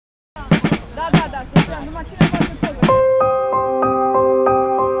We've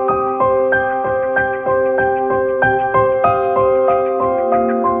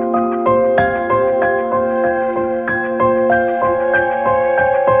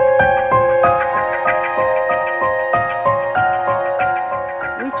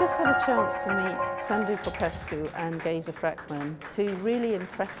just had a chance to meet Alexandru Popescu and Gayzer Frackman, two really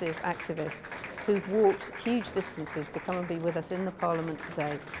impressive activists who've walked huge distances to come and be with us in the Parliament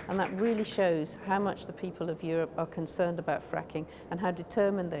today, and that really shows how much the people of Europe are concerned about fracking and how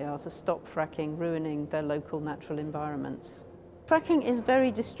determined they are to stop fracking ruining their local natural environments. Fracking is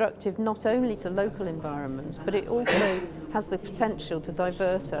very destructive not only to local environments, but it also has the potential to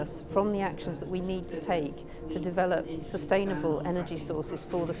divert us from the actions that we need to take to develop sustainable energy sources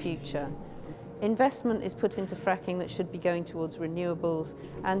for the future. Investment is put into fracking that should be going towards renewables,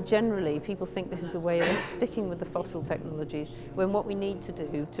 and generally people think this is a way of sticking with the fossil technologies, when what we need to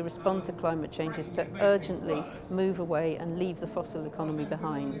do to respond to climate change is to urgently move away and leave the fossil economy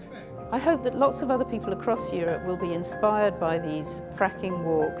behind. I hope that lots of other people across Europe will be inspired by these fracking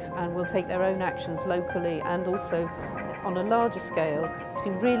walks and will take their own actions locally and also on a larger scale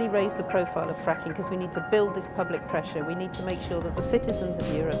to really raise the profile of fracking, because we need to build this public pressure. We need to make sure that the citizens of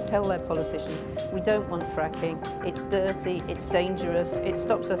Europe tell their politicians we don't want fracking, it's dirty, it's dangerous, it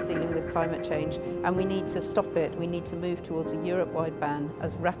stops us dealing with climate change, and we need to stop it. We need to move towards a Europe-wide ban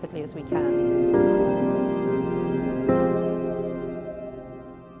as rapidly as we can.